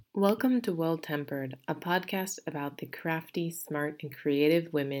Welcome to Well Tempered, a podcast about the crafty, smart, and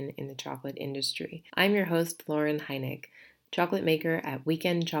creative women in the chocolate industry. I'm your host, Lauren Heineck, chocolate maker at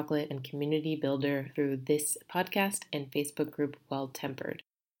Weekend Chocolate and community builder through this podcast and Facebook group Well Tempered.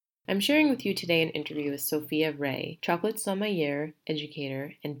 I'm sharing with you today an interview with Sophia Ray, chocolate sommelier,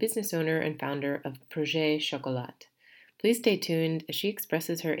 educator, and business owner and founder of Projet Chocolat. Please stay tuned as she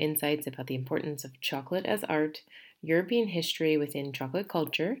expresses her insights about the importance of chocolate as art, European history within chocolate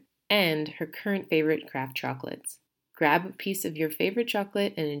culture, and her current favorite craft chocolates. Grab a piece of your favorite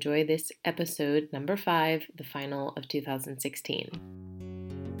chocolate and enjoy this episode, number 5, the final of 2016.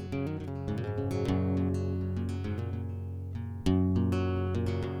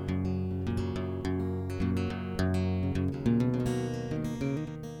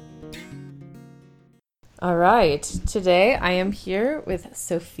 All right, today I am here with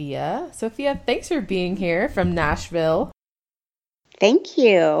Sophia. Sophia, thanks for being here from Nashville. Thank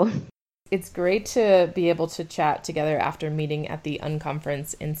you. It's great to be able to chat together after meeting at the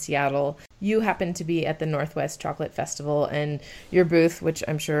Unconference in Seattle. You happen to be at the Northwest Chocolate Festival, and your booth, which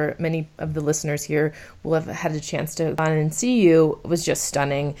I'm sure many of the listeners here will have had a chance to go on and see you, was just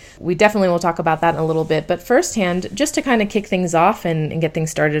stunning. We definitely will talk about that in a little bit, but firsthand, just to kind of kick things off and get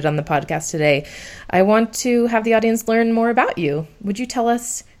things started on the podcast today, I want to have the audience learn more about you. Would you tell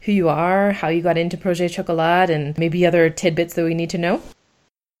us who you are, how you got into Projet Chocolat, and maybe other tidbits that we need to know?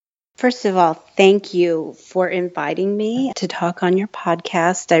 First of all, thank you for inviting me to talk on your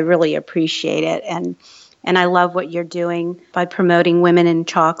podcast. I really appreciate it. And I love what you're doing by promoting women in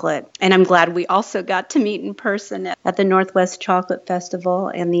chocolate. And I'm glad we also got to meet in person at the Northwest Chocolate Festival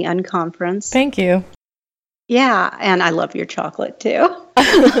and the Unconference. Thank you. Yeah, and I love your chocolate too.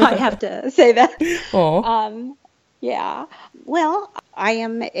 I have to say that. Oh. Yeah. Well, I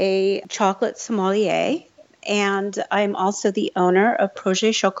am a chocolate sommelier. And I'm also the owner of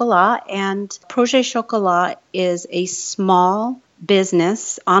Projet Chocolat. And Projet Chocolat is a small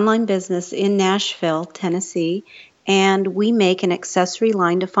business, online business in Nashville, Tennessee. And we make an accessory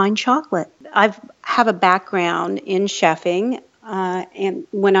line to fine chocolate. I have a background in chefing. And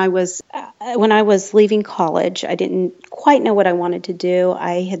when I was leaving college, I didn't quite know what I wanted to do.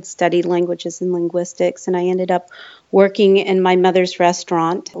 I had studied languages and linguistics, and I ended up working in my mother's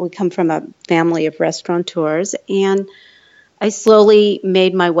restaurant. We come from a family of restaurateurs, and I slowly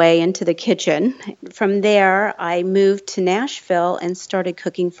made my way into the kitchen. From there, I moved to Nashville and started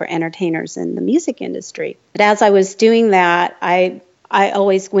cooking for entertainers in the music industry. But as I was doing that, I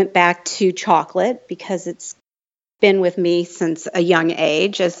always went back to chocolate because it's been with me since a young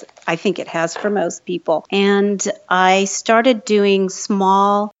age, as I think it has for most people. And I started doing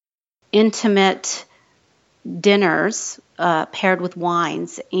small, intimate dinners paired with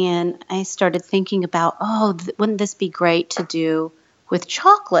wines. And I started thinking about, wouldn't this be great to do with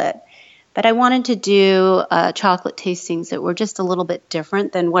chocolate? But I wanted to do chocolate tastings that were just a little bit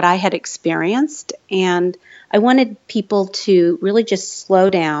different than what I had experienced. And I wanted people to really just slow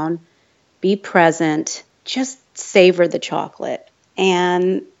down, be present, just savor the chocolate.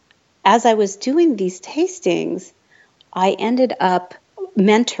 And as I was doing these tastings, I ended up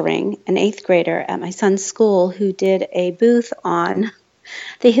mentoring an 8th grader at my son's school who did a booth on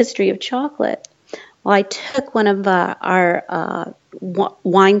the history of chocolate. Well, I took one of our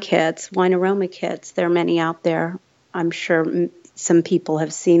wine kits, wine aroma kits. There are many out there. I'm sure some people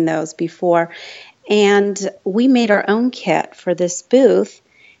have seen those before. And we made our own kit for this booth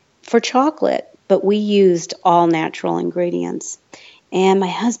for chocolate, but we used all natural ingredients. And my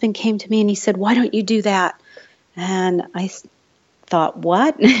husband came to me and he said, "Why don't you do that?" And I thought,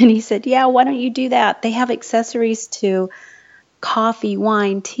 "What?" And he said, "Yeah, why don't you do that? They have accessories to coffee,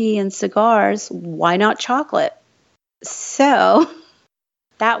 wine, tea, and cigars. Why not chocolate?" So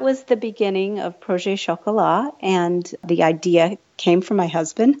that was the beginning of Projet Chocolat, and the idea came from my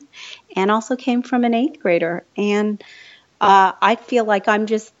husband and also came from an 8th grader. And I feel like I'm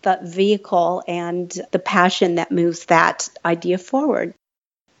just the vehicle and the passion that moves that idea forward.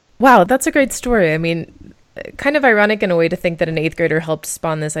 Wow, that's a great story. I mean, kind of ironic in a way to think that an 8th grader helped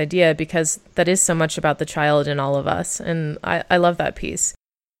spawn this idea, because that is so much about the child in all of us. And I love that piece.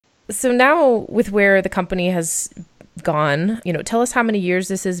 So now with where the company has gone, tell us how many years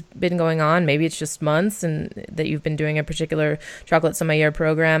this has been going on. Maybe it's just months and that you've been doing a particular chocolate sommelier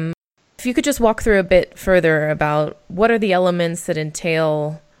program. If you could just walk through a bit further about what are the elements that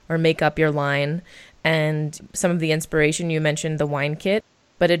entail or make up your line, and some of the inspiration. You mentioned the wine kit,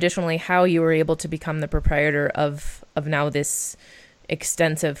 but additionally how you were able to become the proprietor of now this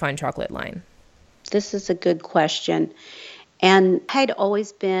extensive fine chocolate line. This is a good question. And I'd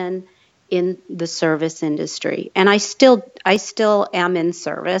always been in the service industry. And I still am in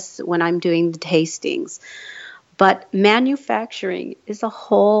service when I'm doing the tastings. But manufacturing is a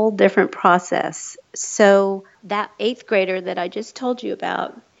whole different process. So that 8th grader that I just told you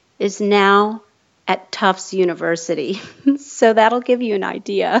about is now at Tufts University. So that'll give you an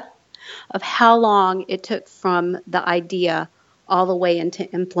idea of how long it took from the idea all the way into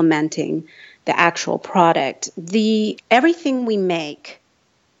implementing the actual product. Everything we make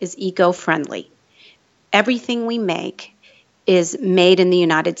is eco-friendly. Everything we make is made in the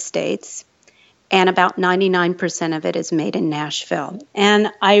United States, and about 99% of it is made in Nashville.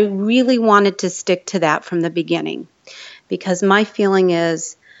 And I really wanted to stick to that from the beginning, because my feeling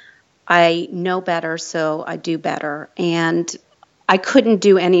is I know better, so I do better. And I couldn't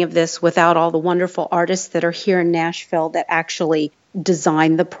do any of this without all the wonderful artists that are here in Nashville that actually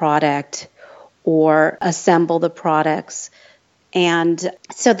design the product or assemble the products. And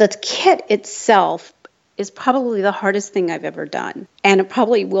so the kit itself is probably the hardest thing I've ever done. And it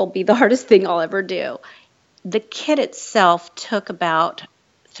probably will be the hardest thing I'll ever do. The kit itself took about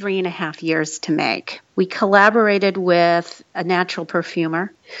 3.5 years to make. We collaborated with a natural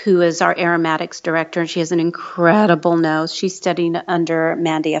perfumer who is our aromatics director, and she has an incredible nose. She's studying under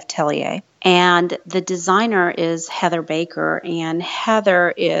Mandy F. Tellier. And the designer is Heather Baker, and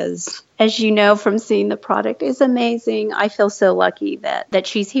Heather is, as you know from seeing the product, is amazing. I feel so lucky that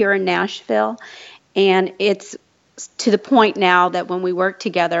she's here in Nashville. And it's to the point now that when we work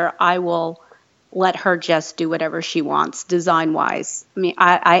together, I will let her just do whatever she wants design-wise. I mean,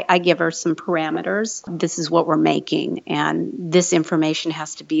 I give her some parameters. This is what we're making, and this information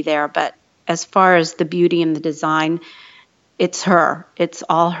has to be there. But as far as the beauty and the design, it's her. It's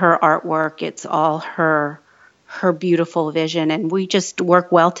all her artwork. It's all her beautiful vision, and we just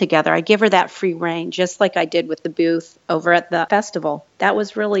work well together. I give her that free rein, just like I did with the booth over at the festival. That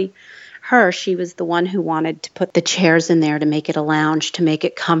was really her. She was the one who wanted to put the chairs in there to make it a lounge, to make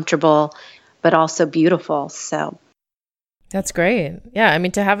it comfortable, but also beautiful. So that's great. Yeah, I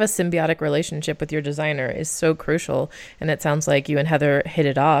mean, to have a symbiotic relationship with your designer is so crucial. And it sounds like you and Heather hit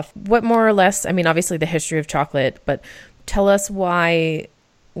it off. What more or less, I mean, obviously the history of chocolate, but tell us why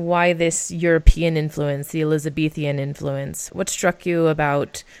this European influence, the Elizabethan influence. What struck you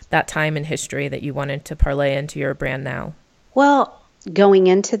about that time in history that you wanted to parlay into your brand now? Well, going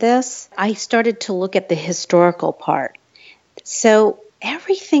into this, I started to look at the historical part. So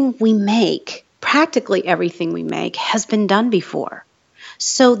everything we make, practically everything we make, has been done before.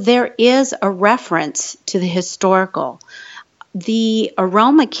 So there is a reference to the historical. The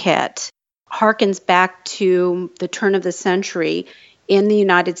aroma kit harkens back to the turn of the century in the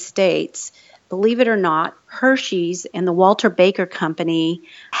United States. Believe it or not, Hershey's and the Walter Baker Company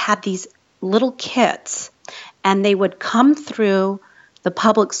had these little kits, and they would come through the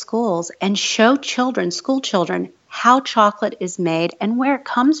public schools and show school children, how chocolate is made and where it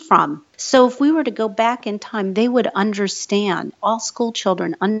comes from. So if we were to go back in time, they would understand, all school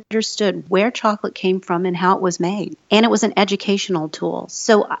children understood where chocolate came from and how it was made. And it was an educational tool.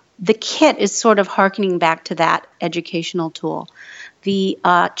 So the kit is sort of hearkening back to that educational tool. The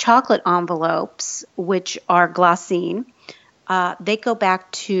chocolate envelopes, which are glassine, they go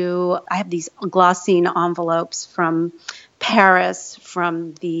back to, I have these glassine envelopes from Paris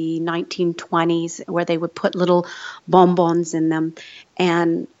from the 1920s where they would put little bonbons in them.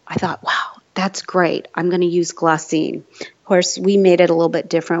 And I thought, wow, that's great. I'm going to use glassine. Of course, we made it a little bit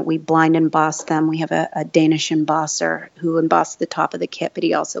different. We blind embossed them. We have a Danish embosser who embossed the top of the kit, but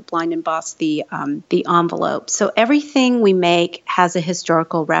he also blind embossed the envelope. So everything we make has a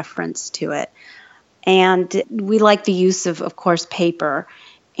historical reference to it. And we like the use of course, paper.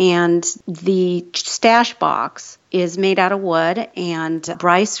 And the stash box is made out of wood, and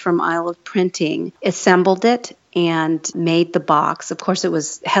Bryce from Isle of Printing assembled it and made the box. Of course, it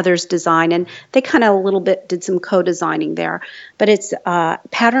was Heather's design, and they kind of a little bit did some co-designing there. But it's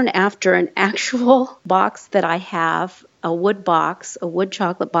patterned after an actual box that I have, a wood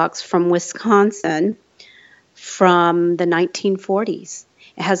chocolate box from Wisconsin from the 1940s.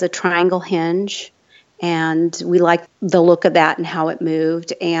 It has a triangle hinge. And we like the look of that and how it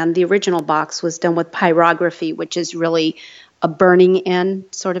moved. And the original box was done with pyrography, which is really a burning in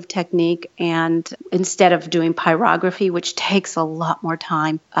sort of technique. And instead of doing pyrography, which takes a lot more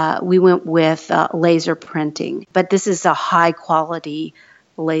time, we went with laser printing. But this is a high quality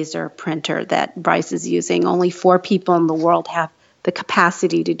laser printer that Bryce is using. Only 4 people in the world have the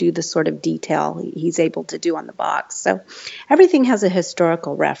capacity to do the sort of detail he's able to do on the box. So everything has a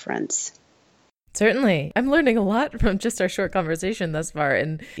historical reference. Certainly. I'm learning a lot from just our short conversation thus far.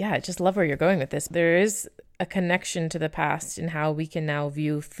 And yeah, I just love where you're going with this. There is a connection to the past in how we can now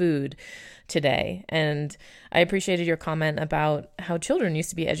view food today. And I appreciated your comment about how children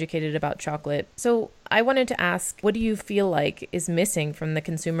used to be educated about chocolate. So I wanted to ask, what do you feel like is missing from the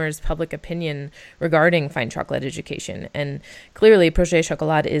consumer's public opinion regarding fine chocolate education? And clearly, Projet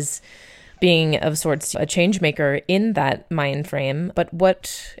Chocolat is being of sorts a change maker in that mind frame. But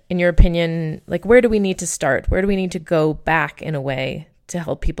what, in your opinion, like where do we need to start? Where do we need to go back in a way to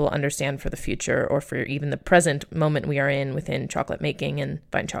help people understand for the future or for even the present moment we are in within chocolate making and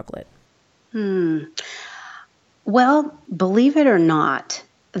fine chocolate? Well, believe it or not,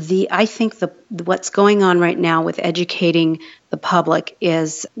 I think what's going on right now with educating the public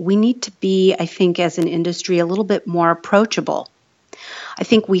is we need to be, I think, as an industry, a little bit more approachable. I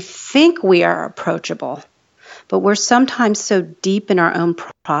think we are approachable, but we're sometimes so deep in our own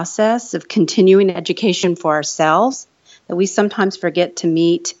process of continuing education for ourselves that we sometimes forget to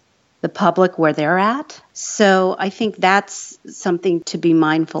meet the public where they're at. So I think that's something to be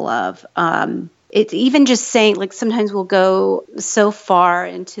mindful of. It's even just saying, like sometimes we'll go so far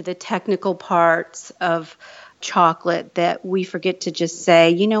into the technical parts of chocolate that we forget to just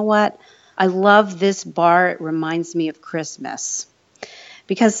say, you know what, I love this bar. It reminds me of Christmas.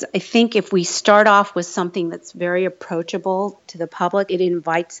 Because I think if we start off with something that's very approachable to the public, it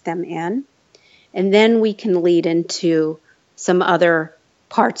invites them in. And then we can lead into some other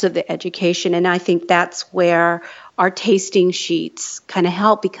parts of the education. And I think that's where our tasting sheets kind of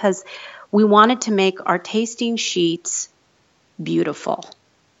help, because we wanted to make our tasting sheets beautiful.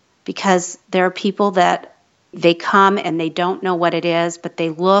 Because there are people that they come and they don't know what it is, but they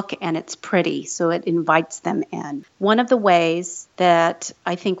look and it's pretty, so it invites them in. One of the ways that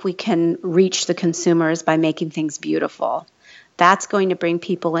I think we can reach the consumers by making things beautiful. That's going to bring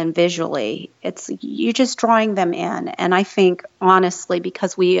people in visually. You're just drawing them in. And I think, honestly,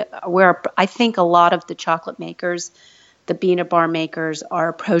 because I think a lot of the chocolate makers, the Bean Bar makers, are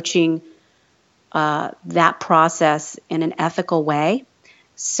approaching that process in an ethical way.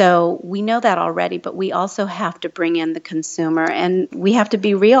 So we know that already, but we also have to bring in the consumer, and we have to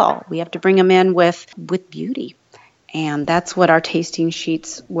be real. We have to bring them in with beauty. And that's what our tasting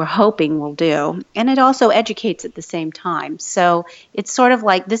sheets we're hoping will do. And it also educates at the same time. So it's sort of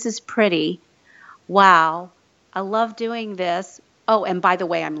like, this is pretty. Wow, I love doing this. Oh, and by the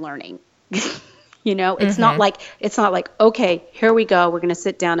way, I'm learning. It's not like, okay, here we go. We're going to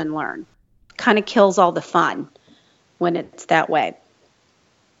sit down and learn. Kind of kills all the fun when it's that way.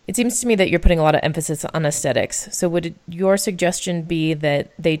 It seems to me that you're putting a lot of emphasis on aesthetics. So would your suggestion be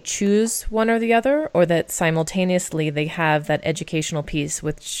that they choose one or the other, or that simultaneously they have that educational piece,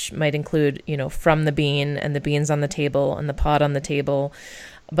 which might include, from the bean and the beans on the table and the pod on the table,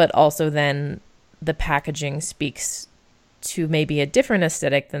 but also then the packaging speaks to maybe a different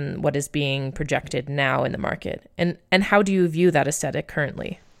aesthetic than what is being projected now in the market? And how do you view that aesthetic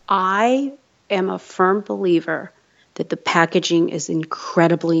currently? I am a firm believer that the packaging is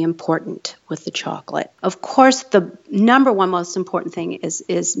incredibly important with the chocolate. Of course, the number one most important thing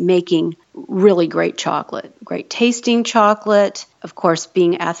is making really great chocolate, great tasting chocolate, of course,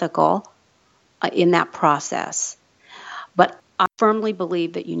 being ethical in that process. But I firmly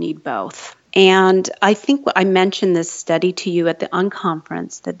believe that you need both. And I think I mentioned this study to you at the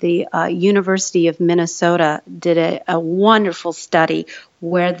Unconference, that the University of Minnesota did a wonderful study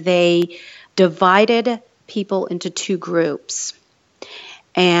where they divided people into two groups.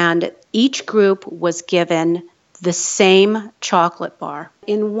 And each group was given the same chocolate bar.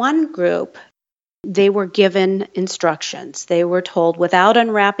 In one group, they were given instructions. They were told, without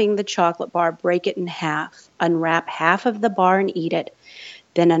unwrapping the chocolate bar, break it in half. Unwrap half of the bar and eat it.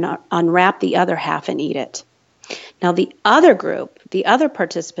 Then unwrap the other half and eat it. Now, the other group, the other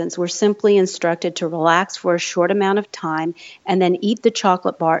participants, were simply instructed to relax for a short amount of time and then eat the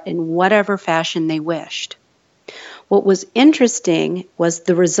chocolate bar in whatever fashion they wished. What was interesting was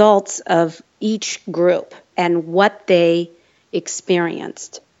the results of each group and what they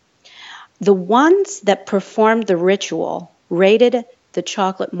experienced. The ones that performed the ritual rated the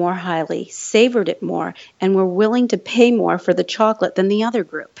chocolate more highly, savored it more, and were willing to pay more for the chocolate than the other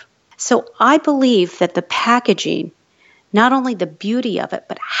group. So I believe that the packaging, not only the beauty of it,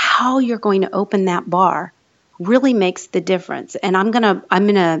 but how you're going to open that bar, really makes the difference. And I'm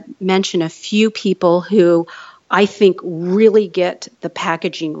gonna mention a few people who I think really get the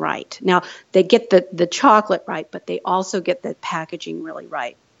packaging right. Now, they get the chocolate right, but they also get the packaging really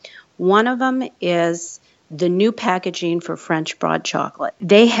right. One of them is the new packaging for French broad chocolate.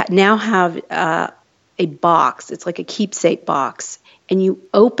 They now have a box. It's like a keepsake box. And you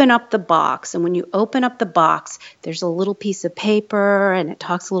open up the box. And when you open up the box, there's a little piece of paper, and it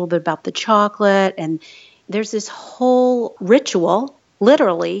talks a little bit about the chocolate. And there's this whole ritual,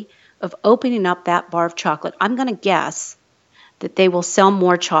 literally, of opening up that bar of chocolate. I'm going to guess that they will sell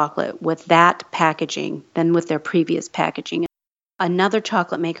more chocolate with that packaging than with their previous packaging. Another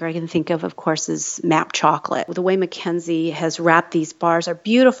chocolate maker I can think of course, is Map Chocolate. The way Mackenzie has wrapped these bars are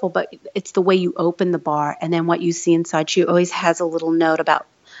beautiful, but it's the way you open the bar and then what you see inside. She always has a little note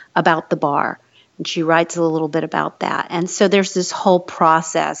about the bar, and she writes a little bit about that. And so there's this whole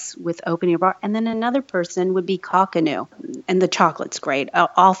process with opening a bar. And then another person would be Cockanu, and the chocolate's great.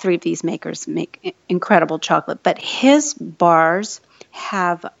 All three of these makers make incredible chocolate, but his bars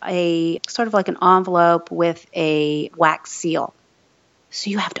have a sort of like an envelope with a wax seal. So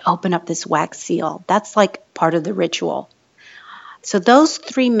you have to open up this wax seal. That's like part of the ritual. So those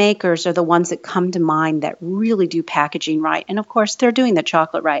three makers are the ones that come to mind that really do packaging right. And of course, they're doing the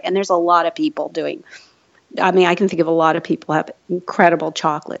chocolate right. And there's a lot of people doing, I can think of a lot of people have incredible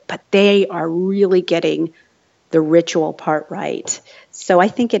chocolate, but they are really getting the ritual part right. So I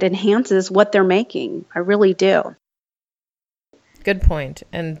think it enhances what they're making. I really do. Good point.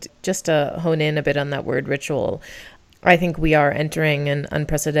 And just to hone in a bit on that word ritual, I think we are entering an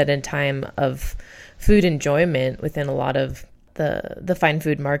unprecedented time of food enjoyment within a lot of the fine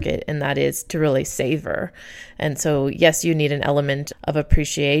food market, and that is to really savor. And so, yes, you need an element of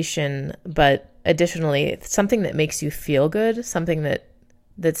appreciation, but additionally, something that makes you feel good, something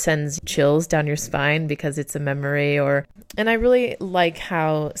that sends chills down your spine because it's a memory. And I really like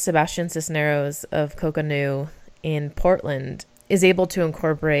how Sebastian Cisneros of Cockanu in Portland is able to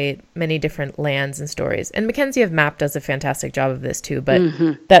incorporate many different lands and stories. And Mackenzie of Map does a fantastic job of this too. But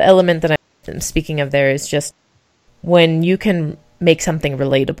that element that I'm speaking of there is just when you can make something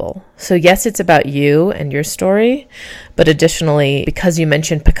relatable. So yes, it's about you and your story, but additionally, because you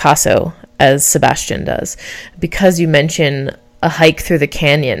mentioned Picasso, as Sebastian does, because you mention a hike through the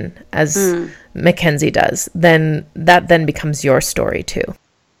canyon, as Mackenzie does, then that becomes your story too.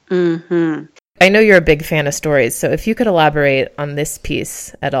 Mm-hmm. I know you're a big fan of stories, so if you could elaborate on this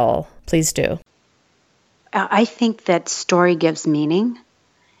piece at all, please do. I think that story gives meaning,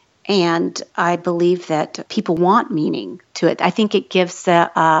 and I believe that people want meaning to it. I think it gives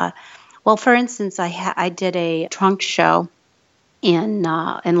well, for instance, I did a trunk show in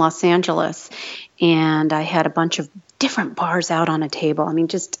Los Angeles, and I had a bunch of different bars out on a table. I mean,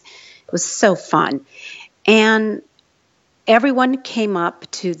 it was so fun. And everyone came up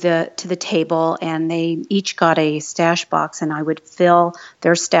to the table, and they each got a stash box, and I would fill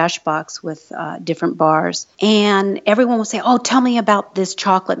their stash box with different bars. And everyone would say, "Oh, tell me about this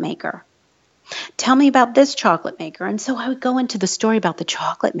chocolate maker. Tell me about this chocolate maker." And so I would go into the story about the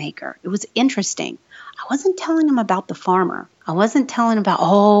chocolate maker. It was interesting. I wasn't telling them about the farmer. I wasn't telling them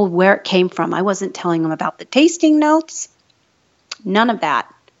about, where it came from. I wasn't telling them about the tasting notes. None of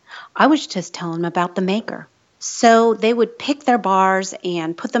that. I was just telling them about the maker. So they would pick their bars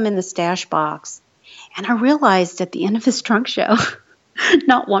and put them in the stash box. And I realized at the end of this trunk show,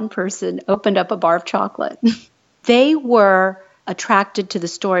 not one person opened up a bar of chocolate. They were attracted to the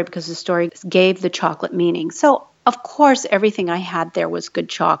story because the story gave the chocolate meaning. So, of course, everything I had there was good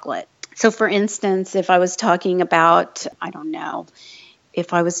chocolate. So, for instance, if I was talking about,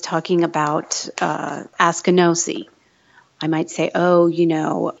 Askinosie, I might say,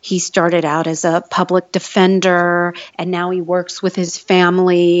 he started out as a public defender, and now he works with his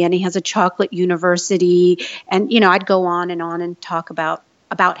family, and he has a chocolate university. And, I'd go on and talk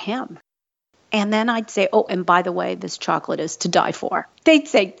about him. And then I'd say, oh, and by the way, this chocolate is to die for. They'd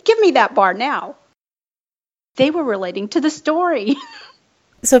say, give me that bar now. They were relating to the story.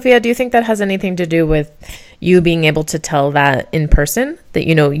 Sophia, do you think that has anything to do with you being able to tell that in person? That,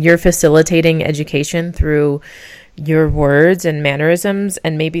 you're facilitating education through your words and mannerisms,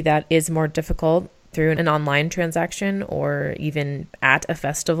 and maybe that is more difficult through an online transaction or even at a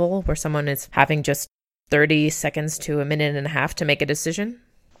festival where someone is having just 30 seconds to a minute and a half to make a decision?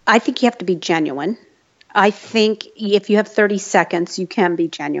 I think you have to be genuine. I think if you have 30 seconds, you can be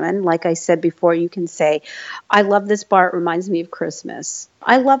genuine. Like I said before, you can say, I love this bar. It reminds me of Christmas.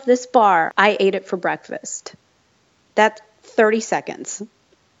 I love this bar. I ate it for breakfast. That's 30 seconds.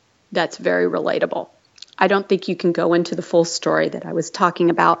 That's very relatable. I don't think you can go into the full story that I was talking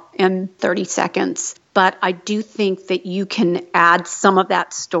about in 30 seconds, but I do think that you can add some of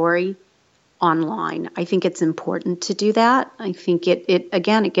that story online. I think it's important to do that. I think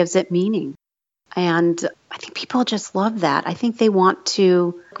it gives it meaning. And I think people just love that. I think they want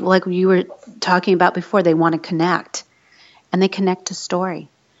to, like you were talking about before, they want to connect, and they connect to story.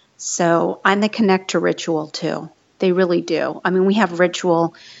 And they connect to ritual too. They really do. I mean, we have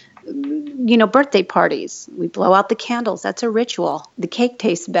ritual, birthday parties. We blow out the candles. That's a ritual. The cake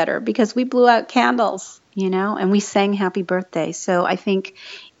tastes better because we blew out candles. and we sang happy birthday. So I think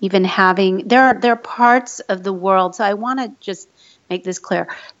even there are parts of the world. So I want to just make this clear.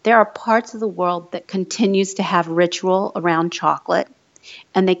 There are parts of the world that continues to have ritual around chocolate,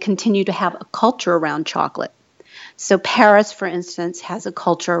 and they continue to have a culture around chocolate. So Paris, for instance, has a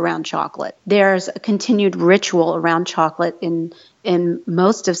culture around chocolate. There's a continued ritual around chocolate in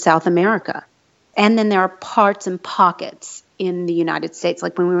most of South America. And then there are parts and pockets in the United States.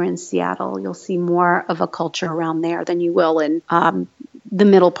 Like when we were in Seattle, you'll see more of a culture around there than you will in the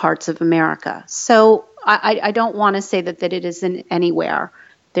middle parts of America. So I don't want to say that it isn't anywhere.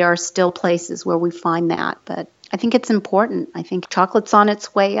 There are still places where we find that. But I think it's important. I think chocolate's on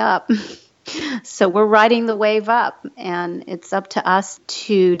its way up. So we're riding the wave up, and it's up to us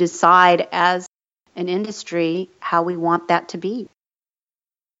to decide as an industry how we want that to be.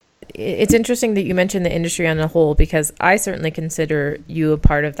 It's interesting that you mentioned the industry on a whole, because I certainly consider you a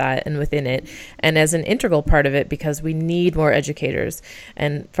part of that and within it, and as an integral part of it, because we need more educators.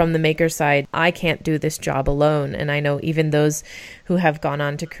 And from the maker side, I can't do this job alone. And I know even those who have gone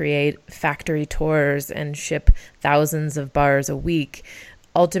on to create factory tours and ship thousands of bars a week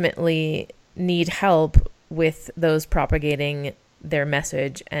ultimately need help with those propagating their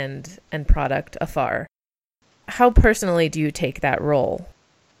message and product afar. How personally do you take that role?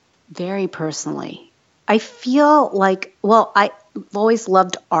 Very personally. I feel like, I've always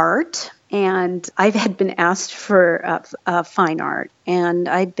loved art, and I had been asked for fine art, and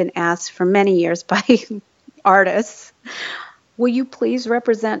I'd been asked for many years by artists, will you please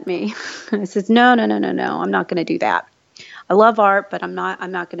represent me? And I said, no, I'm not going to do that. I love art, but I'm not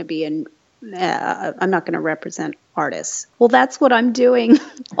going to be I'm not going to represent artists. Well, that's what I'm doing.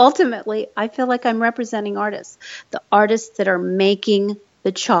 Ultimately, I feel like I'm representing artists, the artists that are making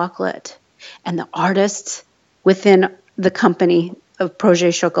the chocolate, and the artists within the company of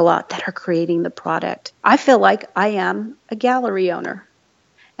Projet Chocolat that are creating the product. I feel like I am a gallery owner,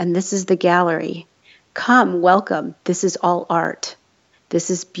 and this is the gallery. Come, welcome. This is all art.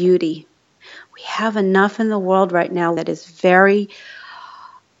 This is beauty. We have enough in the world right now that is very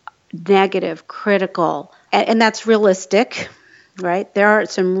negative, critical, and that's realistic, right? There are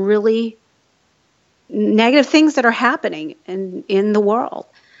some really negative things that are happening in the world,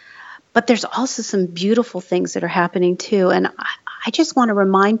 but there's also some beautiful things that are happening too. And I just want to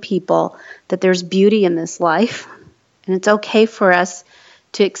remind people that there's beauty in this life, and it's okay for us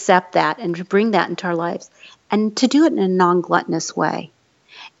to accept that and to bring that into our lives, and to do it in a non-gluttonous way.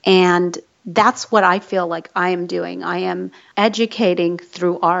 And that's what I feel like I am doing. I am educating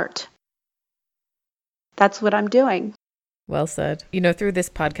through art. That's what I'm doing. Well said. Through this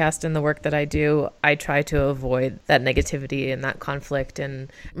podcast and the work that I do, I try to avoid that negativity and that conflict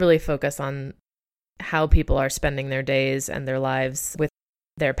and really focus on how people are spending their days and their lives with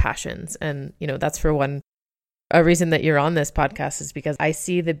their passions. And, that's for one. A reason that you're on this podcast is because I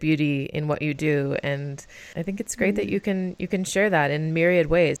see the beauty in what you do, and I think it's great that you can share that in myriad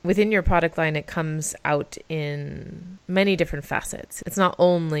ways. Within your product line, it comes out in many different facets. It's not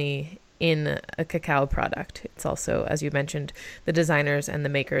only in a cacao product. It's also, as you mentioned, the designers and the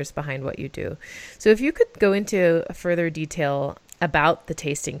makers behind what you do. So if you could go into further detail about the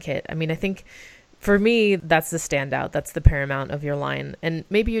tasting kit. I mean, I think for me, that's the standout. That's the paramount of your line. And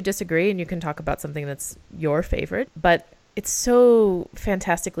maybe you disagree and you can talk about something that's your favorite, but it's so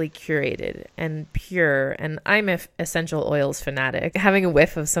fantastically curated and pure. And I'm an essential oils fanatic. Having a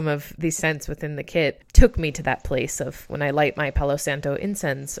whiff of some of these scents within the kit took me to that place of when I light my Palo Santo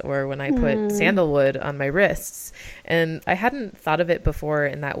incense or when I put sandalwood on my wrists. And I hadn't thought of it before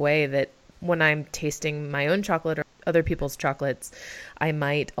in that way, that when I'm tasting my own chocolate or other people's chocolates, I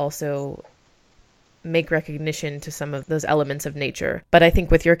might also make recognition to some of those elements of nature. But I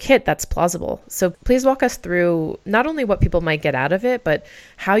think with your kit, that's plausible. So please walk us through not only what people might get out of it, but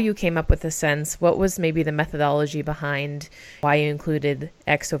how you came up with the scents. What was maybe the methodology behind why you included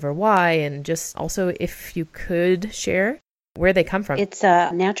X over Y, and just also if you could share where they come from. It's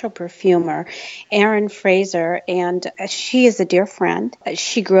a natural perfumer, Erin Fraser, and she is a dear friend.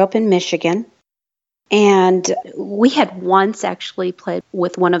 She grew up in Michigan. And we had once actually played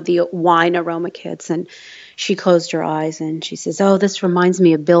with one of the wine aroma kits, and she closed her eyes and she says, "Oh, this reminds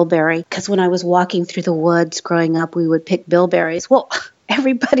me of bilberry." Because when I was walking through the woods growing up, we would pick bilberries. Well,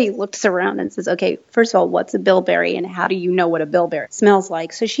 everybody looks around and says, okay, first of all, what's a bilberry and how do you know what a bilberry smells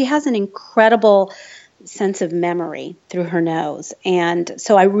like? So she has an incredible sense of memory through her nose. And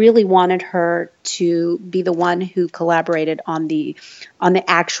so I really wanted her to be the one who collaborated on the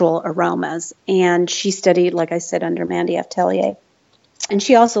actual aromas. And she studied, like I said, under Mandy F. Tellier. And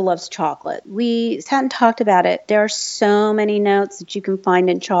she also loves chocolate. We hadn't talked about it. There are so many notes that you can find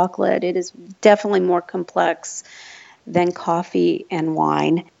in chocolate. It is definitely more complex than coffee and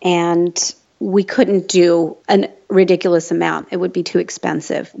wine. And we couldn't do a ridiculous amount. It would be too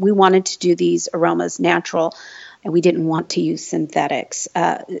expensive. We wanted to do these aromas natural, and we didn't want to use synthetics.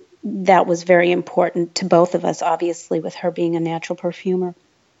 That was very important to both of us, obviously, with her being a natural perfumer.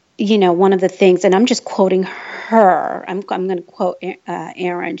 You know, one of the things, and I'm just quoting her, I'm going to quote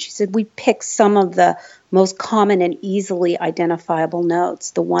Erin. She said, we picked some of the most common and easily identifiable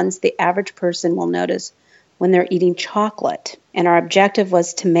notes, the ones the average person will notice when they're eating chocolate. And our objective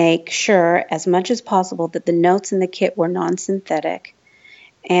was to make sure, as much as possible, that the notes in the kit were non-synthetic.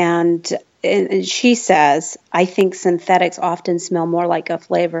 And she says, I think synthetics often smell more like a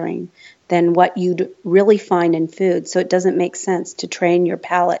flavoring than what you'd really find in food. So it doesn't make sense to train your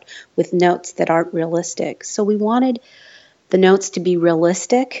palate with notes that aren't realistic. So we wanted the notes to be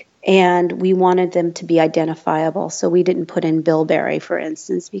realistic, and we wanted them to be identifiable. So we didn't put in bilberry, for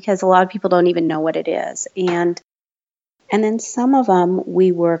instance, because a lot of people don't even know what it is. And then some of them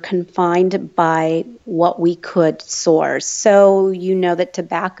we were confined by what we could source. So you know that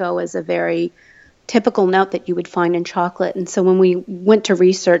tobacco is a very typical note that you would find in chocolate. And so when we went to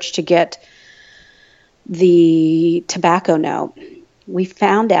research to get the tobacco note, we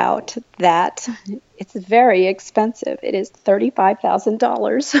found out that it's very expensive. It is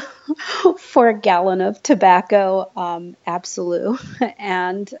 $35,000 for a gallon of tobacco Absolute.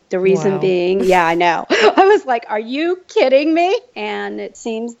 And the reason being, yeah, I know. I was like, are you kidding me? And it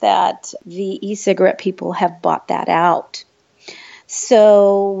seems that the e-cigarette people have bought that out.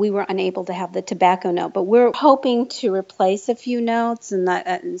 So we were unable to have the tobacco note, but we're hoping to replace a few notes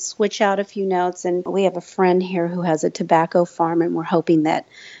and switch out a few notes. And we have a friend here who has a tobacco farm, and we're hoping that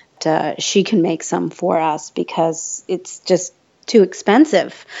she can make some for us because it's just too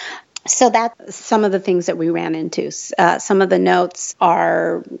expensive. So that's some of the things that we ran into. Some of the notes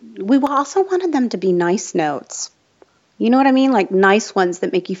we also wanted them to be nice notes. You know what I mean? Like nice ones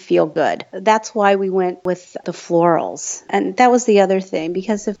that make you feel good. That's why we went with the florals. And that was the other thing,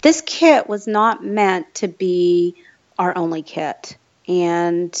 because if this kit was not meant to be our only kit.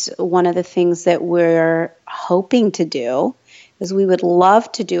 And one of the things that we're hoping to do is we would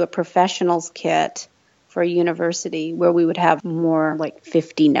love to do a professionals kit for a university where we would have more like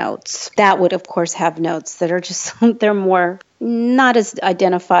 50 notes. That would, of course, have notes that are just, they're more not as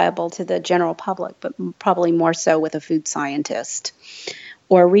identifiable to the general public, but probably more so with a food scientist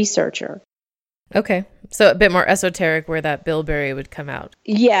or a researcher. Okay. So a bit more esoteric where that bilberry would come out.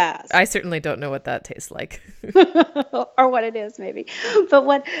 Yes. I certainly don't know what that tastes like. Or what it is, maybe.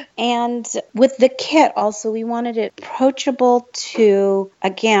 And with the kit also, we wanted it approachable to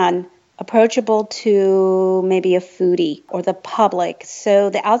maybe a foodie or the public. So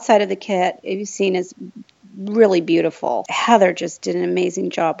the outside of the kit, you've seen, is really beautiful. Heather just did an amazing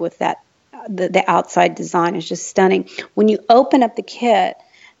job with that. The outside design is just stunning. When you open up the kit,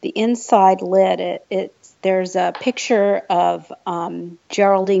 the inside lid, there's a picture of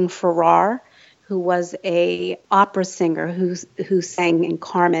Geraldine Farrar, who was a opera singer who sang in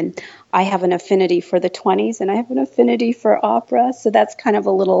Carmen. I have an affinity for the 20s, and I have an affinity for opera, so that's kind of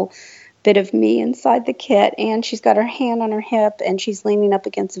a little bit of me inside the kit. And she's got her hand on her hip, and she's leaning up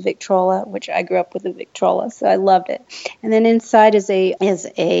against a Victrola, which I grew up with a Victrola, so I loved it. And then inside is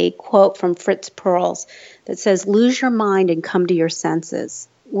a quote from Fritz Perls that says, "Lose your mind and come to your senses."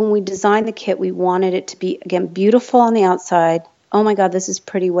 When we designed the kit, we wanted it to be, again, beautiful on the outside. Oh my God, this is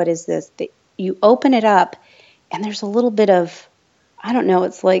pretty. What is this? You open it up, and there's a little bit of, I don't know,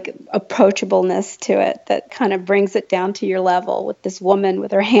 it's like approachableness to it that kind of brings it down to your level with this woman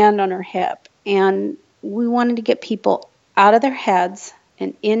with her hand on her hip. And we wanted to get people out of their heads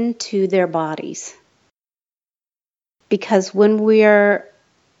and into their bodies. Because when we're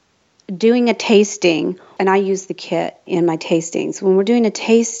doing a tasting, and I use the kit in my tastings, when we're doing a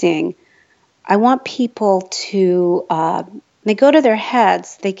tasting, I want people to, they go to their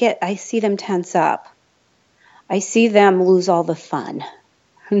heads, I see them tense up. I see them lose all the fun.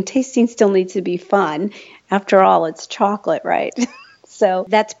 And tasting still needs to be fun. After all, it's chocolate, right? So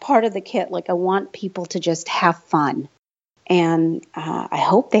that's part of the kit. Like, I want people to just have fun. And I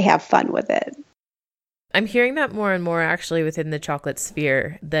hope they have fun with it. I'm hearing that more and more actually within the chocolate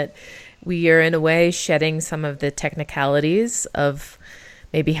sphere, that we are in a way shedding some of the technicalities of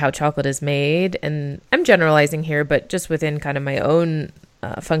maybe how chocolate is made. And I'm generalizing here, but just within kind of my own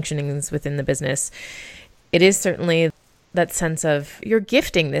functionings within the business, it is certainly that sense of you're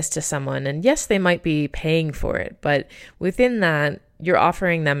gifting this to someone, and yes, they might be paying for it, but within that, you're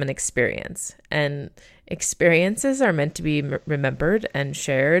offering them an experience. And experiences are meant to be remembered and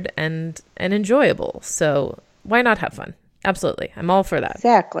shared and enjoyable. So why not have fun? Absolutely. I'm all for that.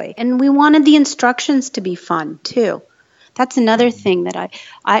 Exactly. And we wanted the instructions to be fun too. That's another thing that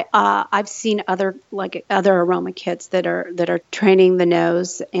I've seen other aroma kits that are training the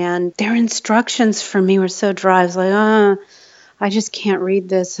nose, and their instructions for me were so dry. I was like, I just can't read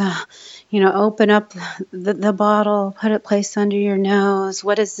this. Open up the bottle, place under your nose.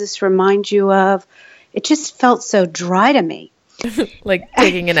 What does this remind you of? It just felt so dry to me. Like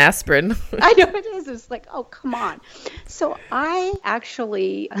taking an aspirin. I know it is. It's like, oh, come on. So I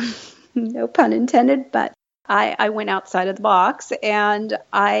actually, no pun intended, but I went outside of the box and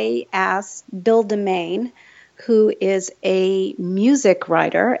I asked Bill DeMain, who is a music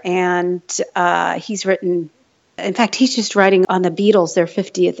writer, and he's written, in fact, he's just writing on the Beatles, their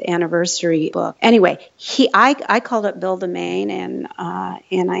 50th anniversary book. Anyway, I called up Bill DeMain and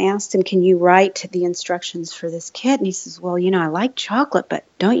I asked him, can you write the instructions for this kit? And he says, well, I like chocolate, but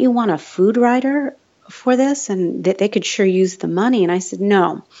don't you want a food writer for this? And that they could sure use the money. And I said,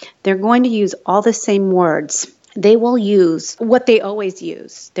 no, they're going to use all the same words. They will use what they always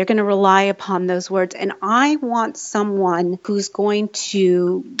use. They're going to rely upon those words. And I want someone who's going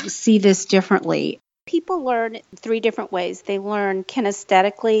to see this differently. People learn 3 different ways. They learn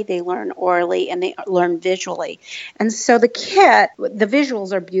kinesthetically, they learn orally, and they learn visually. And so the kit, the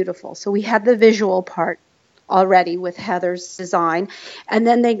visuals are beautiful. So we had the visual part already with Heather's design. And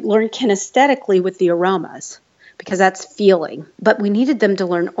then they learn kinesthetically with the aromas, because that's feeling. But we needed them to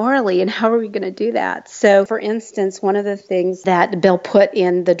learn orally, and how are we going to do that? So, for instance, one of the things that Bill put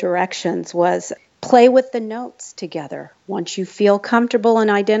in the directions was play with the notes together. Once you feel comfortable in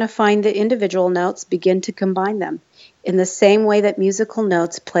identifying the individual notes, begin to combine them in the same way that musical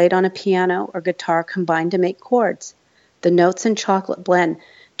notes played on a piano or guitar combine to make chords. The notes in chocolate blend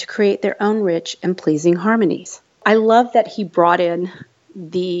to create their own rich and pleasing harmonies. I love that he brought in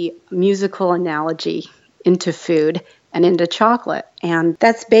the musical analogy into food and into chocolate. And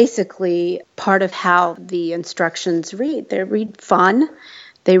that's basically part of how the instructions read. They read fun,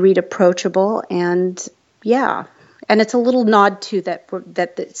 they read approachable, and it's a little nod to that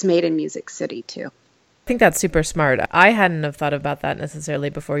it's made in Music City too. I think that's super smart. I hadn't have thought about that necessarily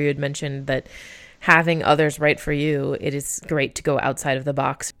before you had mentioned that having others write for you, it is great to go outside of the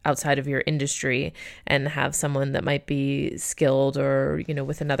box, outside of your industry, and have someone that might be skilled or,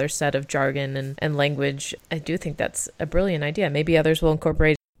 with another set of jargon and language. I do think that's a brilliant idea. Maybe others will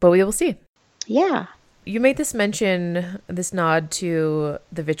incorporate, but we will see. Yeah. You made this nod to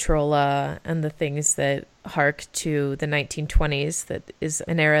the vitrola and the things that hark to the 1920s. That is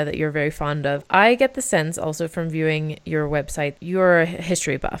an era that you're very fond of. I get the sense also from viewing your website, you're a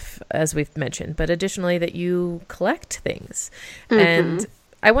history buff, as we've mentioned, but additionally that you collect things. Mm-hmm. And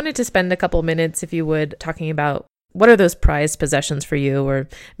I wanted to spend a couple minutes, if you would, talking about what are those prized possessions for you, or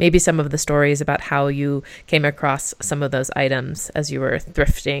maybe some of the stories about how you came across some of those items as you were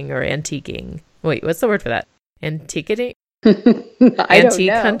thrifting or antiquing. Wait, what's the word for that? Antiquity?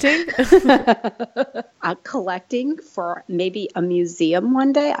 Antique hunting? Collecting for maybe a museum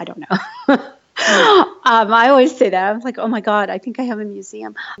one day? I don't know. I always say that. I'm like, oh my God, I think I have a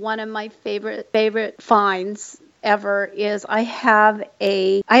museum. One of my favorite finds ever is I have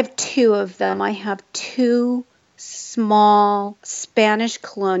 2 of them. I have 2 small Spanish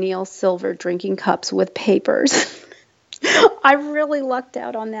colonial silver drinking cups with papers. I really lucked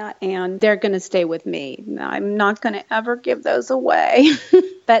out on that, and they're going to stay with me. I'm not going to ever give those away.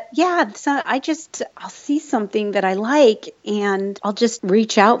 But yeah, so I'll see something that I like, and I'll just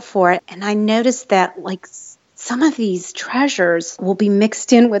reach out for it. And I noticed that some of these treasures will be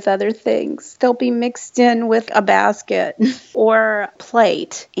mixed in with other things. They'll be mixed in with a basket or a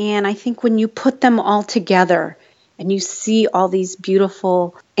plate. And I think when you put them all together and you see all these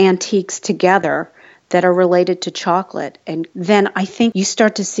beautiful antiques together that are related to chocolate, and then I think you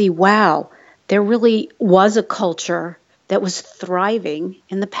start to see, wow, there really was a culture that was thriving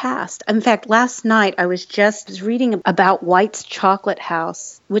in the past. In fact, last night I was reading about White's Chocolate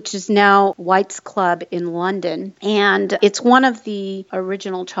House, which is now White's Club in London. And it's one of the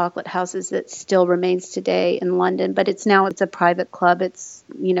original chocolate houses that still remains today in London, but it's a private club. It's,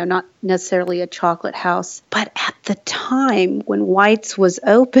 not necessarily a chocolate house. But at the time when White's was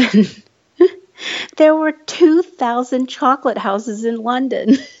open, there were 2,000 chocolate houses in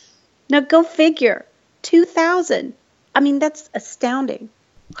London. Now go figure, 2,000. I mean, that's astounding.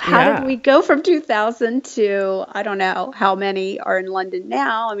 How did we go from 2,000 to, I don't know how many are in London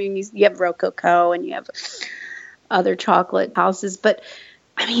now? I mean, you have Rococo and you have other chocolate houses, but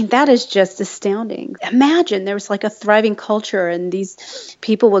I mean, that is just astounding. Imagine there was like a thriving culture and these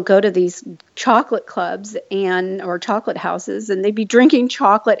people would go to these chocolate clubs or chocolate houses and they'd be drinking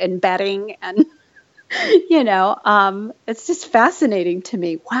chocolate and betting and it's just fascinating to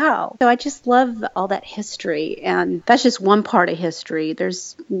me. Wow. So I just love all that history. And that's just one part of history.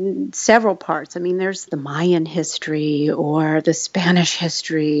 There's several parts. I mean, there's the Mayan history or the Spanish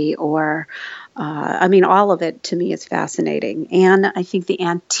history all of it to me is fascinating. And I think the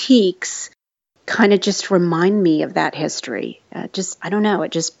antiques kind of just remind me of that history. I don't know.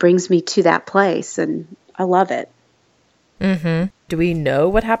 It just brings me to that place and I love it. Mm-hmm. Do we know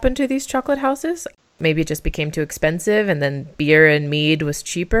what happened to these chocolate houses? Maybe it just became too expensive and then beer and mead was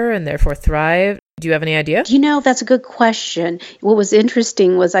cheaper and therefore thrived. Do you have any idea? That's a good question. What was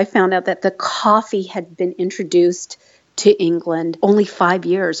interesting was I found out that the coffee had been introduced to England only 5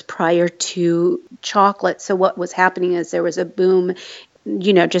 years prior to chocolate. So what was happening is there was a boom,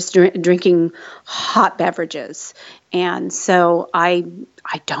 just drinking hot beverages. And so I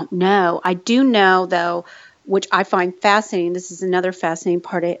don't know. I do know, though, which I find fascinating, this is another fascinating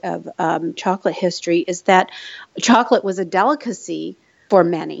part of chocolate history, is that chocolate was a delicacy for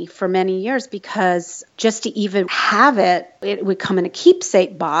many years, because just to even have it would come in a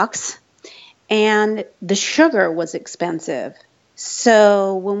keepsake box, and the sugar was expensive.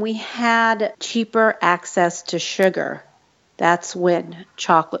 So when we had cheaper access to sugar, that's when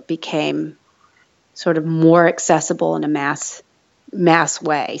chocolate became sort of more accessible in a mass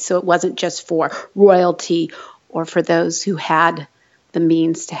way. So it wasn't just for royalty or for those who had the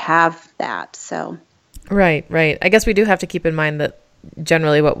means to have that. So Right. I guess we do have to keep in mind that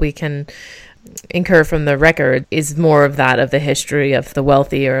generally what we can incur from the record is more of that of the history of the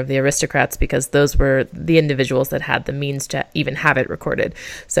wealthy or of the aristocrats, because those were the individuals that had the means to even have it recorded.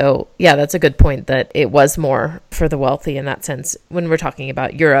 So yeah, that's a good point, that it was more for the wealthy in that sense when we're talking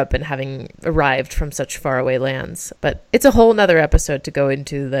about Europe and having arrived from such faraway lands. But it's a whole nother episode to go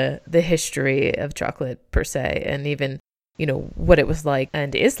into the history of chocolate per se, and even what it was like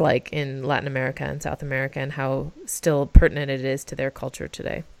and is like in Latin America and South America, and how still pertinent it is to their culture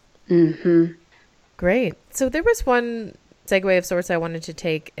today. Mm-hmm. Great. So there was one segue of sorts I wanted to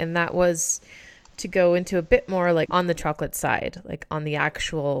take, and that was to go into a bit more like on the chocolate side, like on the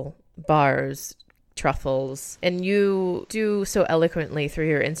actual bars, truffles. And you do so eloquently through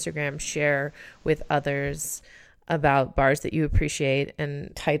your Instagram share with others about bars that you appreciate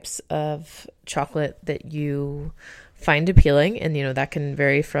and types of chocolate that you find appealing. And, that can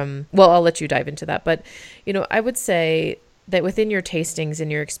vary from, well, I'll let you dive into that. But, I would say that within your tastings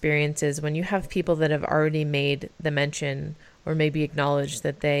and your experiences, when you have people that have already made the mention or maybe acknowledged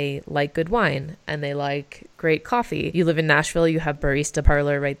that they like good wine and they like great coffee. You live in Nashville, you have Barista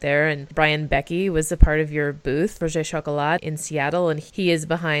Parlor right there, and Brian Becky was a part of your booth, Projet Chocolat, in Seattle, and he is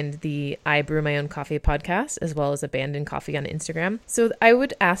behind the I Brew My Own Coffee podcast, as well as Abandoned Coffee on Instagram. So I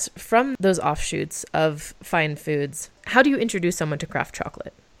would ask, from those offshoots of fine foods, how do you introduce someone to craft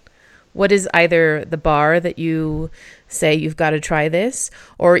chocolate? What is either the bar that you say you've got to try this,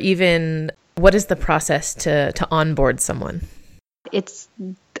 or even what is the process to onboard someone? It's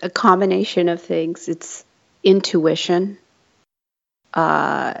a combination of things. It's intuition.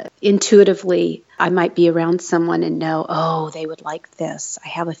 Intuitively, I might be around someone and know, oh, they would like this. I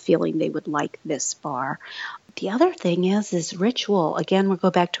have a feeling they would like this bar. The other thing is ritual. Again, we'll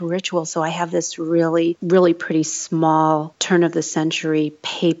go back to ritual. So I have this really, really pretty small turn of the century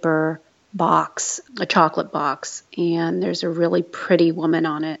paper box, a chocolate box, and there's a really pretty woman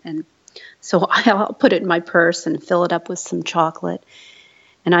on it. And so I'll put it in my purse and fill it up with some chocolate.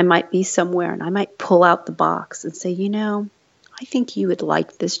 And I might be somewhere and I might pull out the box and say, I think you would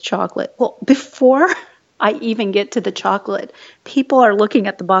like this chocolate. Well, before I even get to the chocolate, people are looking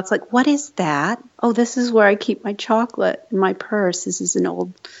at the box like, what is that? Oh, this is where I keep my chocolate in my purse. This is an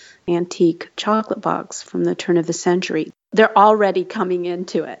old antique chocolate box from the turn of the century. They're already coming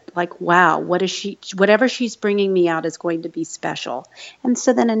into it like, wow, whatever she's bringing me out is going to be special. And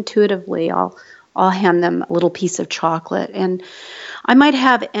so then intuitively I'll hand them a little piece of chocolate, and I might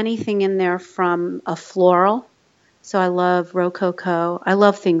have anything in there from a floral. So I love Rococo. I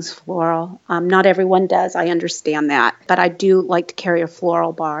love things floral. Not everyone does. I understand that. But I do like to carry a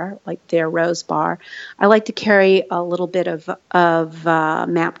floral bar, like their rose bar. I like to carry a little bit of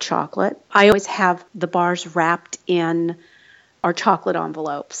MAP chocolate. I always have the bars wrapped in our chocolate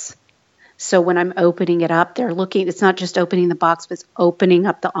envelopes. So when I'm opening it up, they're looking, it's not just opening the box, but it's opening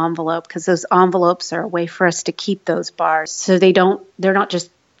up the envelope, because those envelopes are a way for us to keep those bars. So they're not just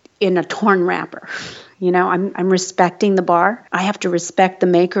in a torn wrapper. I'm respecting the bar. I have to respect the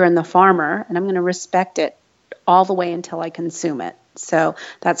maker and the farmer, and I'm going to respect it all the way until I consume it. So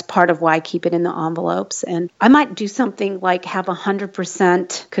that's part of why I keep it in the envelopes. And I might do something like have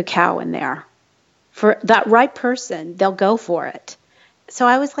 100% cacao in there. For that right person, they'll go for it. So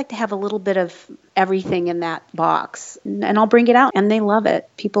I always like to have a little bit of everything in that box. And I'll bring it out, and they love it.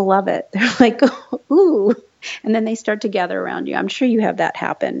 People love it. They're like, ooh. And then they start to gather around you. I'm sure you have that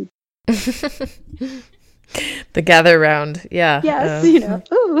happen. The gather round, yeah. Yes,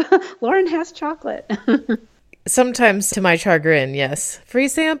 ooh, Lauren has chocolate. Sometimes to my chagrin, yes. Free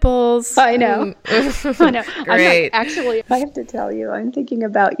samples. I know. I know. Great. Actually, I have to tell you, I'm thinking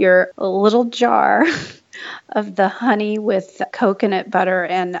about your little jar of the honey with coconut butter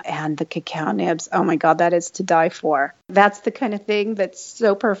and the cacao nibs. Oh my God, that is to die for. That's the kind of thing that's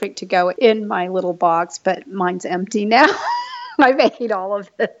so perfect to go in my little box, but mine's empty now. I've ate all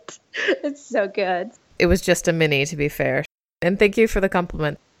of it. It's so good. It was just a mini, to be fair. And thank you for the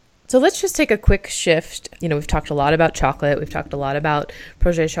compliment. So let's just take a quick shift. We've talked a lot about chocolate. We've talked a lot about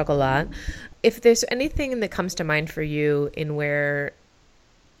Projet Chocolat. If there's anything that comes to mind for you in where,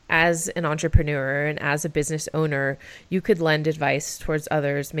 as an entrepreneur and as a business owner, you could lend advice towards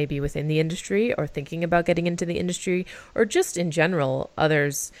others, maybe within the industry or thinking about getting into the industry, or just in general,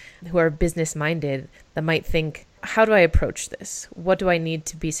 others who are business minded that might think, how do I approach this? What do I need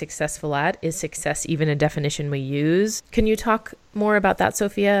to be successful at? Is success even a definition we use? Can you talk more about that,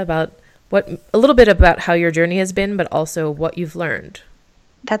 Sophia, about a little bit about how your journey has been, but also what you've learned?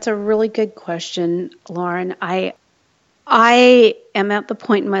 That's a really good question, Lauren. I am at the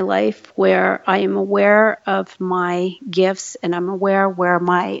point in my life where I am aware of my gifts, and I'm aware where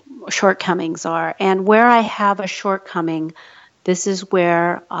my shortcomings are. And where I have a shortcoming, this is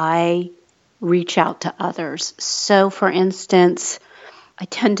where I reach out to others. So, for instance, I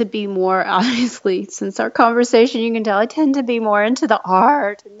tend to be more, obviously, since our conversation, you can tell, I tend to be more into the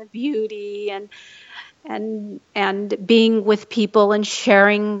art and the beauty and being with people and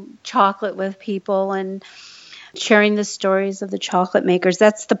sharing chocolate with people and sharing the stories of the chocolate makers.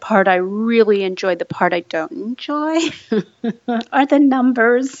 That's the part I really enjoy. The part I don't enjoy are the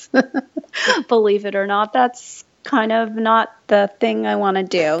numbers. Believe it or not, that's kind of not the thing I want to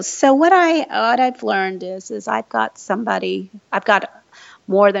do. So what I've learned is I've got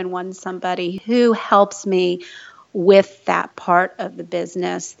more than one somebody who helps me with that part of the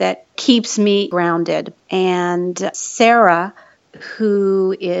business that keeps me grounded. And Sarah,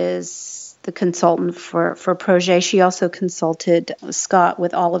 who is the consultant for Projet, she also consulted Scott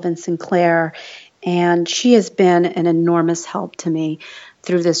with Olive & Sinclair, and she has been an enormous help to me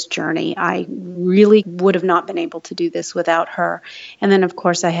through this journey. I really would have not been able to do this without her. And then, of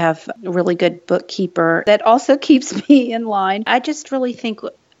course, I have a really good bookkeeper that also keeps me in line. I just really think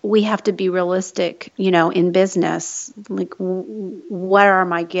we have to be realistic, in business. Like, what are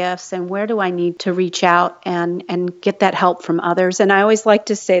my gifts and where do I need to reach out and get that help from others? And I always like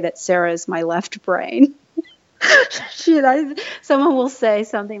to say that Sarah is my left brain. Someone will say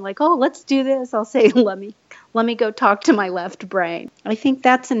something like, "Oh, let's do this." I'll say, let me go talk to my left brain. I think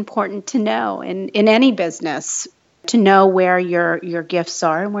that's important to know in any business, to know where your gifts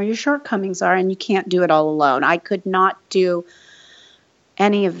are and where your shortcomings are, and you can't do it all alone. I could not do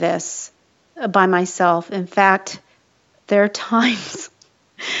any of this by myself. In fact, there are times,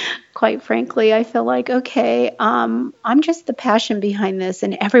 quite frankly, I feel like, okay, I'm just the passion behind this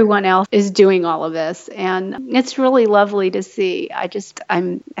and everyone else is doing all of this. And it's really lovely to see.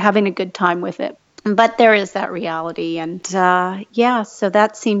 I'm having a good time with it. But there is that reality. And so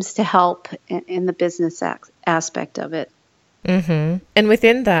that seems to help in the business aspect of it. Mm-hmm. And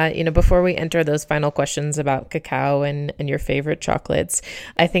within that, before we enter those final questions about cacao and your favorite chocolates,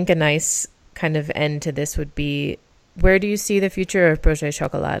 I think a nice kind of end to this would be, where do you see the future of Projet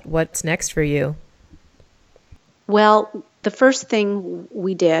Chocolat? What's next for you? Well, the first thing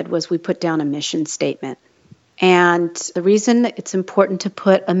we did was we put down a mission statement. And the reason it's important to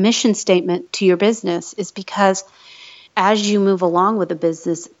put a mission statement to your business is because as you move along with the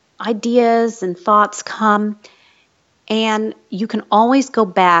business, ideas and thoughts come, and you can always go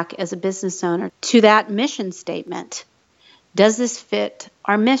back as a business owner to that mission statement. Does this fit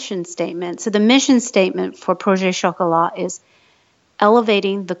our mission statement? So the mission statement for Projet Chocolat is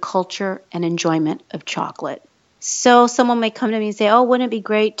elevating the culture and enjoyment of chocolate. So someone may come to me and say, "Oh, wouldn't it be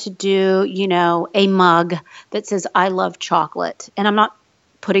great to do, a mug that says, 'I love chocolate'?" And I'm not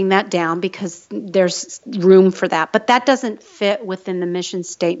putting that down because there's room for that. But that doesn't fit within the mission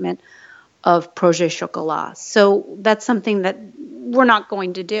statement of Projet Chocolat. So that's something that we're not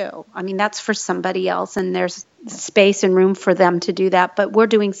going to do. I mean, that's for somebody else, and there's space and room for them to do that. But we're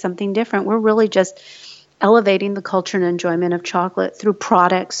doing something different. We're really just elevating the culture and enjoyment of chocolate through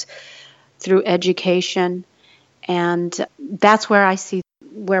products, through education, And that's where I see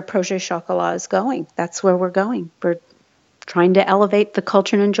where Projet Chocolat is going. That's where we're going. We're trying to elevate the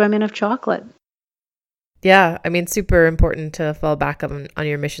culture and enjoyment of chocolate. Yeah, I mean, super important to fall back on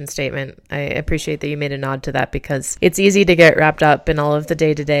your mission statement. I appreciate that you made a nod to that, because it's easy to get wrapped up in all of the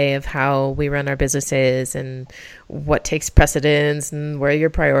day-to-day of how we run our businesses and what takes precedence and where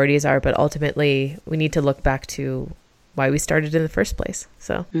your priorities are. But ultimately, we need to look back to why we started in the first place.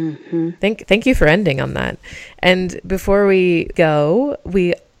 So thank you for ending on that. And before we go,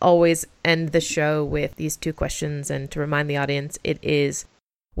 we always end the show with these two questions. And to remind the audience, it is,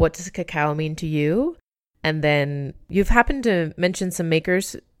 what does cacao mean to you? And then you've happened to mention some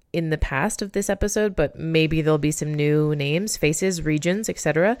makers in the past of this episode, but maybe there'll be some new names, faces, regions,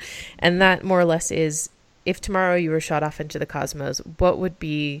 etc. And that more or less is, if tomorrow you were shot off into the cosmos, what would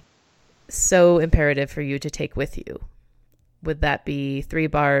be so imperative for you to take with you? Would that be 3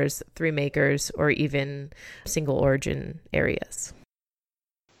 bars, 3 makers, or even single origin areas?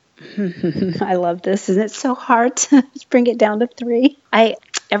 I love this. Isn't it so hard to bring it down to 3?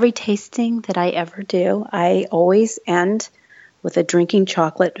 Every tasting that I ever do, I always end with a drinking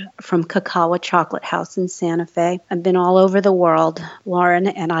chocolate from Cacao Chocolate House in Santa Fe. I've been all over the world, Lauren,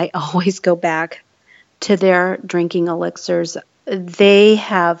 and I always go back to their drinking elixirs. They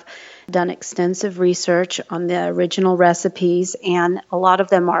have done extensive research on the original recipes, and a lot of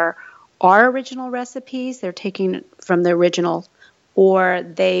them are original recipes. They're taking from the original, or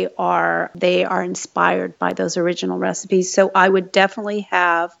they are inspired by those original recipes. So I would definitely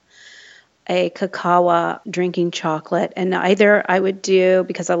have a cacao drinking chocolate, and either I would do,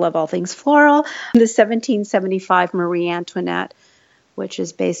 because I love all things floral, the 1775 Marie Antoinette, which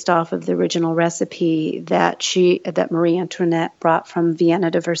is based off of the original recipe that Marie Antoinette brought from Vienna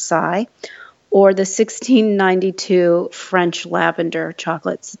to Versailles, or the 1692 French lavender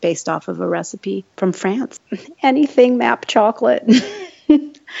chocolates based off of a recipe from France. Anything MAP chocolate.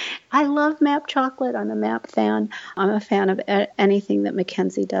 I love MAP chocolate. I'm a MAP fan. I'm a fan of anything that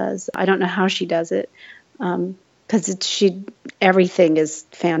Mackenzie does. I don't know how she does it, because everything is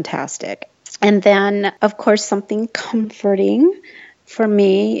fantastic. And then, of course, something comforting for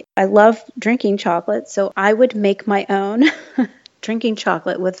me. I love drinking chocolate, so I would make my own drinking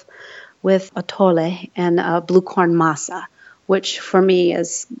chocolate with atole and blue corn masa, which for me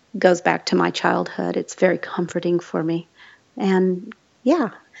goes back to my childhood. It's very comforting for me. And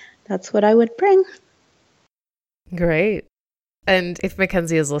yeah, that's what I would bring. Great. And if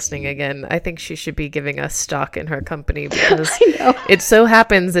Mackenzie is listening again, I think she should be giving us stock in her company, because it so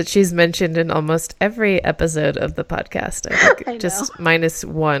happens that she's mentioned in almost every episode of the podcast. I think just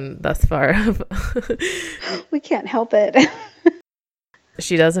 -1 thus far. We can't help it.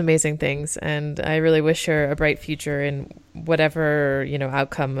 She does amazing things, and I really wish her a bright future in whatever,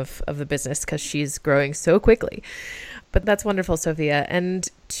 outcome of the business, because she's growing so quickly. But that's wonderful, Sophia. And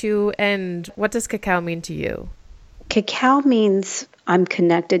to end, what does cacao mean to you? Cacao means I'm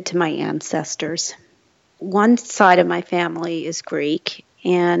connected to my ancestors. One side of my family is Greek,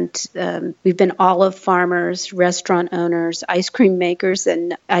 and we've been olive farmers, restaurant owners, ice cream makers,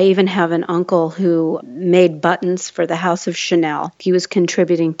 and I even have an uncle who made buttons for the House of Chanel. He was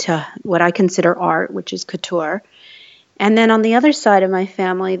contributing to what I consider art, which is couture. And then on the other side of my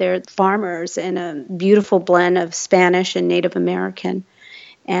family, they're farmers and a beautiful blend of Spanish and Native American.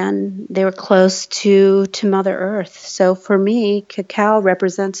 And they were close to Mother Earth. So for me, cacao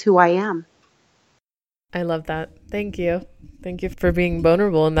represents who I am. I love that. Thank you. Thank you for being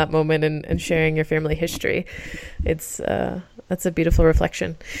vulnerable in that moment and sharing your family history. That's a beautiful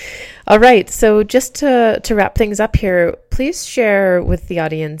reflection. All right. So just to wrap things up here, please share with the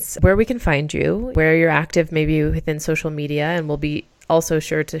audience where we can find you, where you're active, maybe within social media, and we'll be also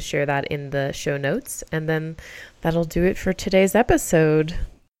sure to share that in the show notes. And then that'll do it for today's episode.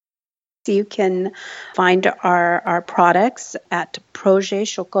 You can find our products at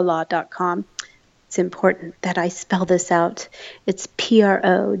projetchocolat.com. It's important that I spell this out. It's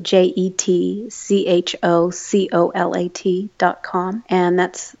projetchocolat.com. And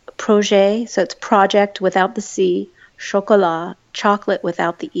that's Projet, so it's project without the C, chocolat, chocolate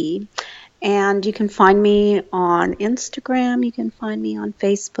without the E. And you can find me on Instagram, you can find me on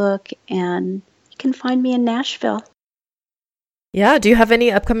Facebook, and you can find me in Nashville. Yeah. Do you have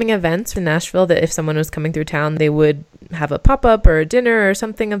any upcoming events in Nashville that if someone was coming through town, they would have a pop-up or a dinner or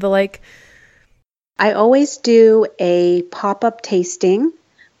something of the like? I always do a pop-up tasting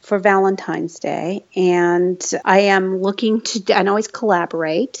for Valentine's Day, and I am looking to, and always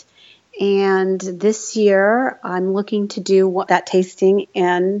collaborate. And this year, I'm looking to do that tasting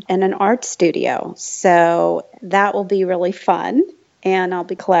in an art studio. So that will be really fun, and I'll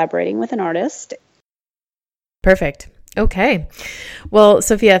be collaborating with an artist. Perfect. Okay. Well,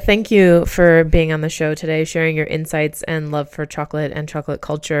 Sophia, thank you for being on the show today, sharing your insights and love for chocolate and chocolate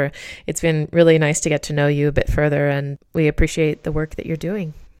culture. It's been really nice to get to know you a bit further, and we appreciate the work that you're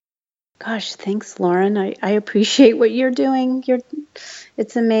doing. Gosh, thanks, Lauren. I appreciate what you're doing.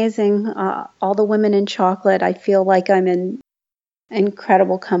 It's amazing. All the women in chocolate, I feel like I'm in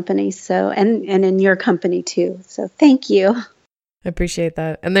incredible company. So, and in your company too. So thank you. I appreciate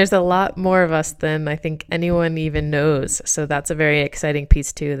that. And there's a lot more of us than I think anyone even knows. So that's a very exciting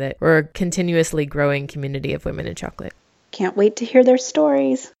piece too, that we're a continuously growing community of women in chocolate. Can't wait to hear their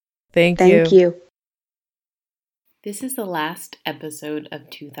stories. Thank you. This is the last episode of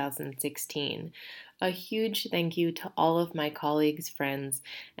 2016. A huge thank you to all of my colleagues, friends,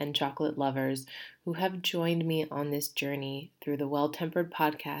 and chocolate lovers who have joined me on this journey through the Well Tempered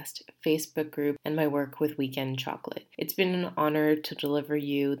Podcast, Facebook group, and my work with Weekend Chocolate. It's been an honor to deliver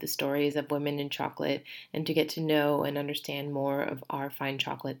you the stories of women in chocolate and to get to know and understand more of our fine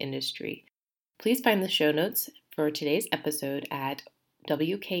chocolate industry. Please find the show notes for today's episode at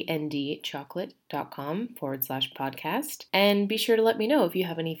wkndchocolate.com/podcast. And be sure to let me know if you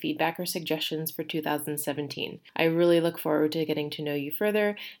have any feedback or suggestions for 2017. I really look forward to getting to know you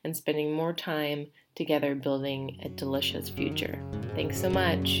further and spending more time together building a delicious future. Thanks so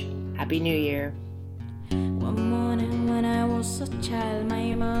much. Happy New Year. One morning when I was a child,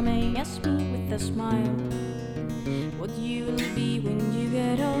 my mommy asked me with a smile, what you will be when you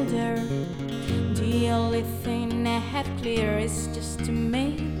get older. The only thing I have clear is just to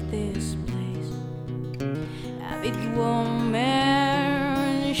make this place a bit warmer.